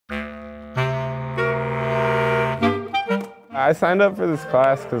I signed up for this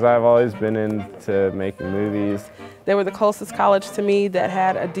class because I've always been into making movies. They were the closest college to me that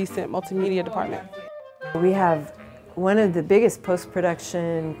had a decent multimedia department. We have one of the biggest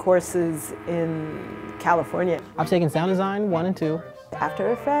post-production courses in California. I've taken sound design 1 and 2.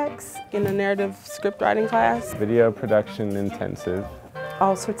 After Effects. In a narrative script writing class. Video production intensive.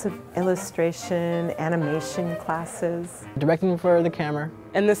 All sorts of illustration, animation classes. Directing for the camera.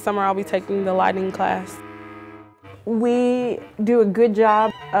 And this summer I'll be taking the lighting class. We do a good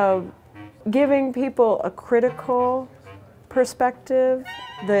job of giving people a critical perspective,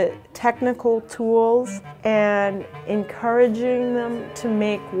 the technical tools, and encouraging them to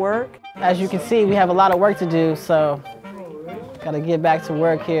make work. As you can see, we have a lot of work to do, so got to get back to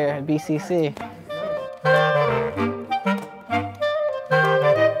work here at BCC.